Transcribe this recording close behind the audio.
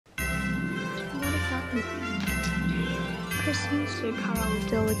Christmas karaoke,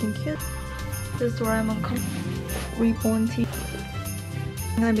 still looking cute. This Doraemon reborn tea.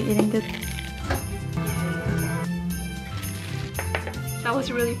 I'm gonna be eating this. That was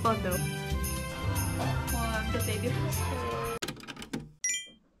really fun though. The baby poster.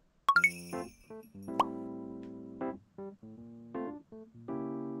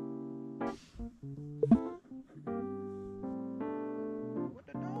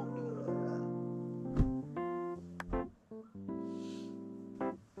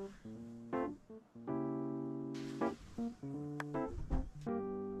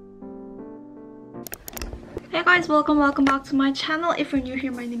 Hey guys, welcome back to my channel. If you're new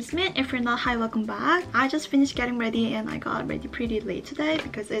here, my name is Min. If you're not, hi, welcome back. I just finished getting ready and I got ready pretty late today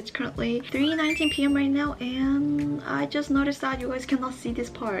because it's currently 3:19 p.m. right now, and I just noticed that you guys cannot see this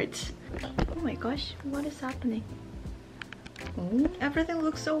part. Oh my gosh, what is happening? Oh, everything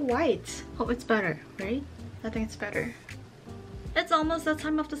looks so white. Oh, it's better, right? I think it's better. It's almost that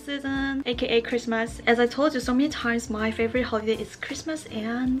time of the season, aka Christmas. As I told you so many times, my favorite holiday is Christmas,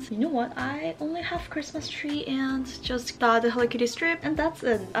 and you know what? I only have Christmas tree and just the Hello Kitty strip, and that's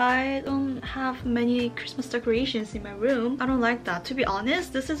it. I don't have many Christmas decorations in my room. I don't like that. To be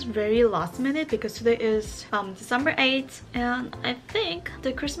honest, this is very last minute because today is December 8th, and I think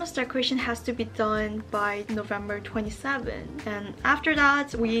the Christmas decoration has to be done by November 27th. And after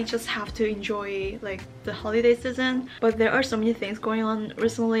that, we just have to enjoy like the holiday season. But there are so many things going on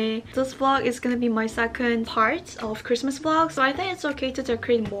recently. This vlog is gonna be my second part of Christmas vlog, so I think it's okay to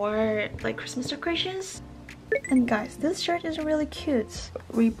decorate more like Christmas decorations. And guys, this shirt is really cute.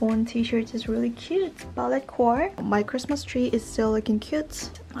 Reborn t-shirt is really cute. Ballet core. My Christmas tree is still looking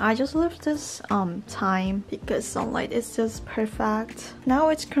cute. I just left this time because sunlight is just perfect. Now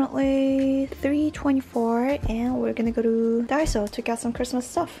it's currently 3:24 and we're gonna go to Daiso to get some Christmas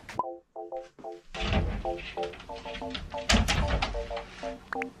stuff.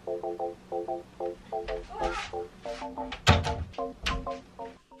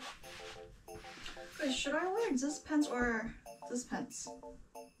 Should I wear this pants or this pants?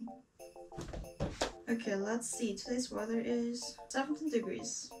 Okay, let's see. Today's weather is 17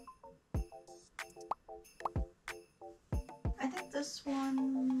 degrees. I think this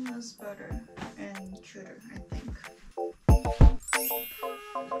one is better and cuter, I think.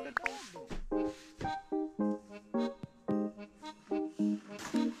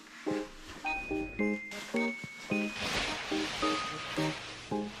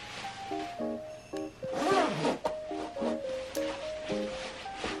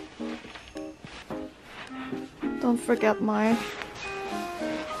 Don't forget my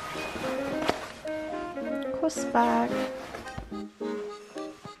cross bag.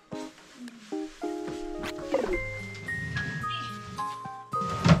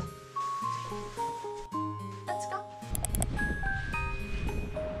 Let's go.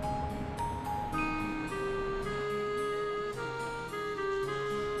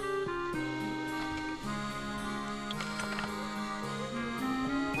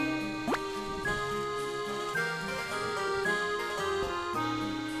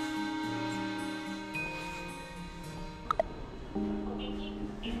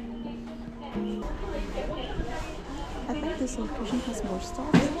 I think this location has more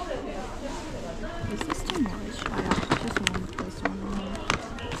stuff. Is this too much? I actually just want this one.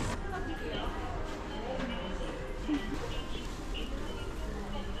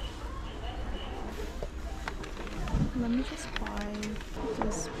 Let me just buy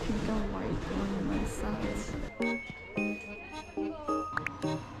this pink and white one in my set.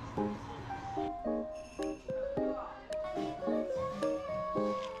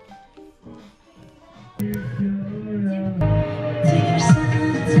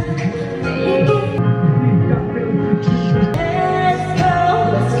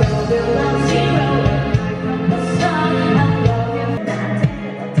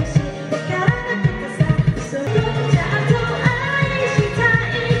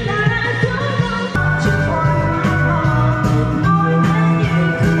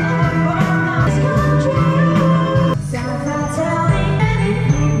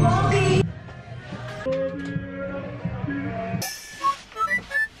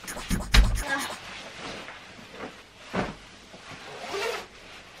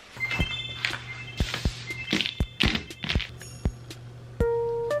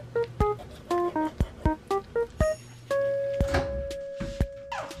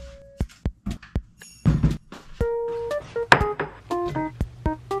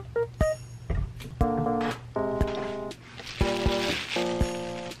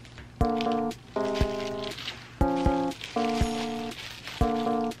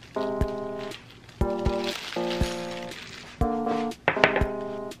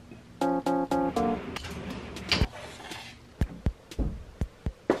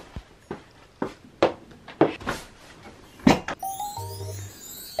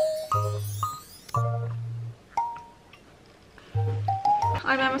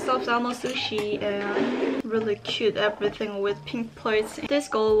 I made myself salmon sushi and really cute everything with pink plates. This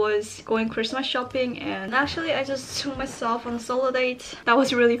goal was going Christmas shopping, and actually I just took myself on a solo date. That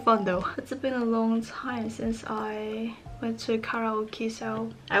was really fun though. It's been a long time since I went to karaoke,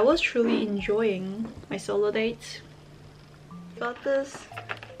 so I was truly enjoying my solo date. Got this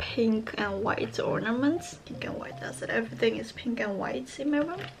pink and white ornaments. Pink and white, that's it. Everything is pink and white in my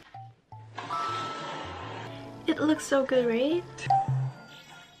room. It looks so good, right?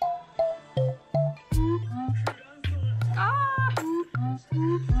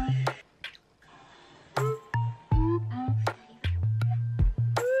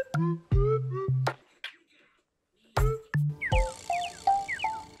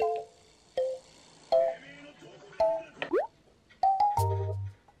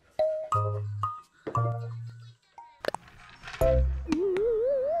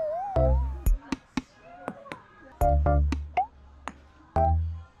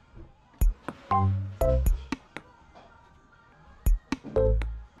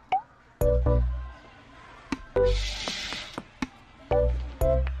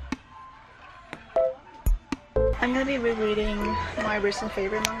 I'm gonna be rereading my recent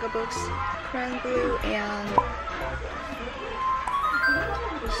favorite manga books, Korean Blue and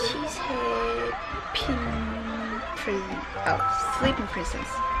She's Sleeping Princess.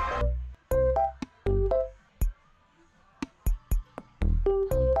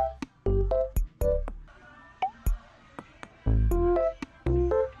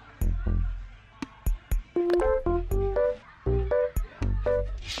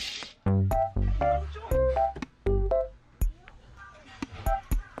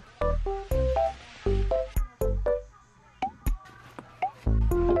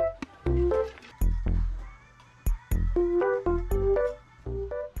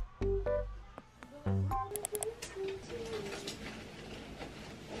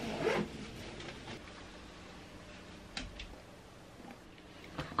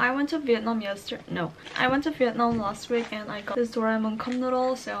 I went to Vietnam I went to Vietnam last week and I got this Doraemon cup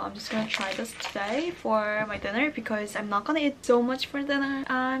noodle, so I'm just gonna try this today for my dinner because I'm not gonna eat so much for dinner.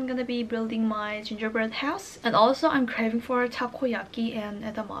 I'm gonna be building my gingerbread house, and also I'm craving for takoyaki and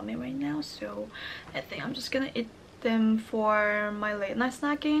edamame right now, so I think I'm just gonna eat them for my late night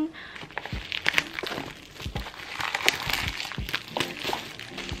snacking.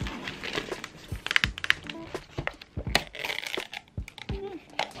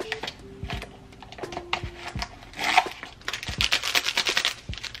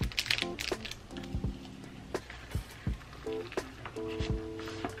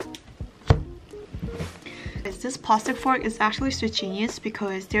 This plastic fork is actually so genius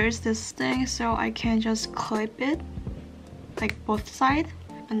because there's this thing so I can just clip it like both sides,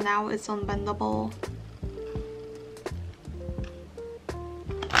 and now it's unbendable.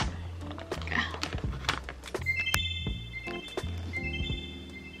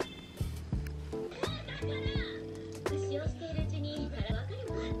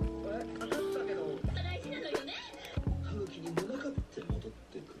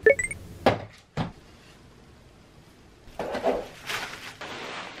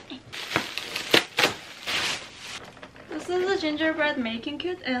 This is a gingerbread making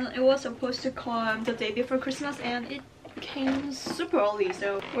kit, and it was supposed to come the day before Christmas and it came super early,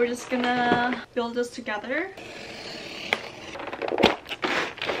 so we're just gonna build this together.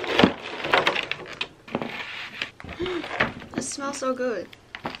 It smells so good.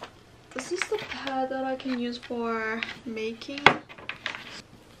 This is the pad that I can use for making.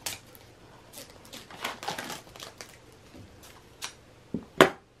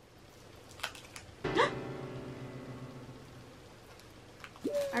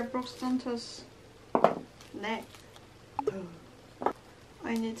 I broke Santa's neck.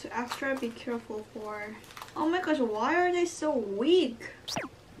 I need to extra be careful for... Oh my gosh, why are they so weak?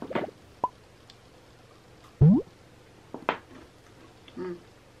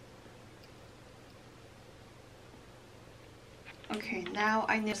 Okay, now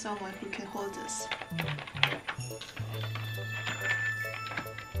I need someone who can hold this.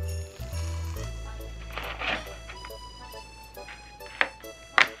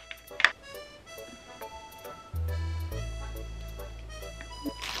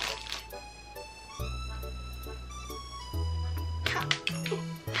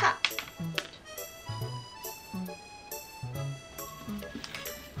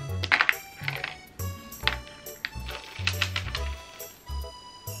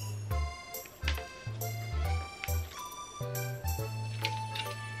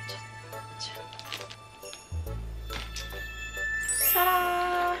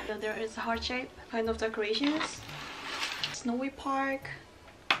 Ta-da! So there is a heart shape kind of decorations. Snowy Park,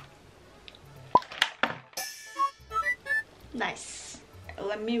 Nice.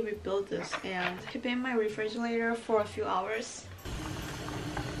 Let me rebuild this and keep it in my refrigerator for a few hours.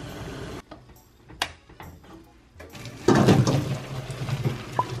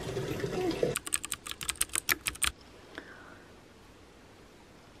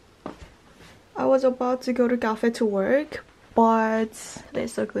 I was about to go to cafe to work, but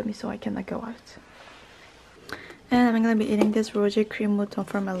today's so gloomy, so I cannot go out. And I'm gonna be eating this rosé cream mouton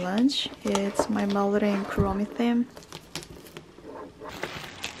for my lunch. It's my melody and kuromi theme.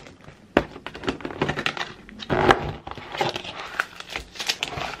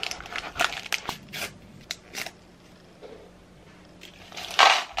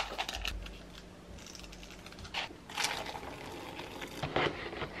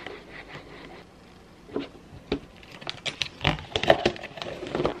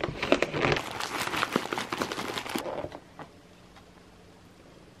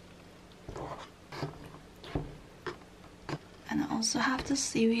 And I also have the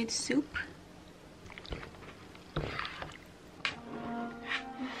seaweed soup.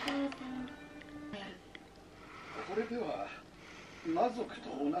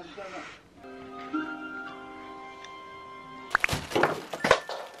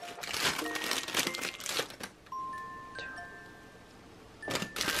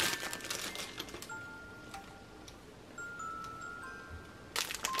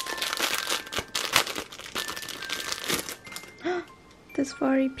 This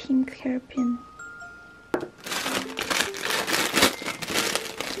very pink hairpin.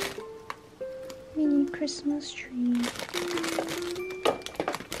 Mini Christmas tree.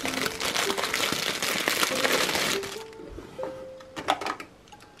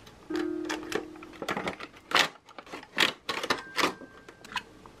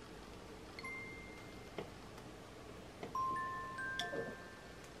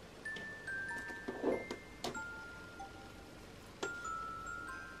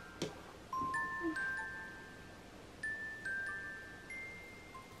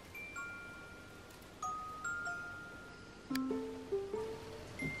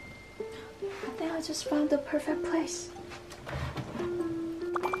 I think I just found the perfect place.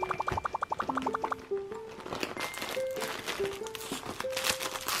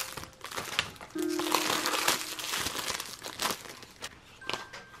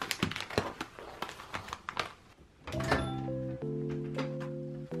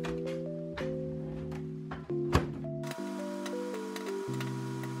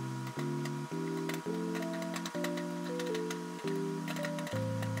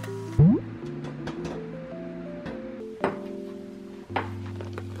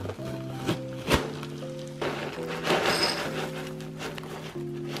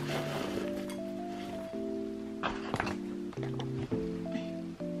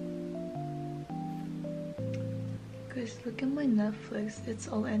 Guys, look at my Netflix, it's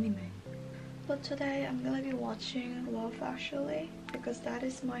all anime. But today I'm gonna be watching Love Actually because that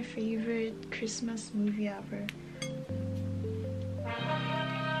is my favorite Christmas movie ever.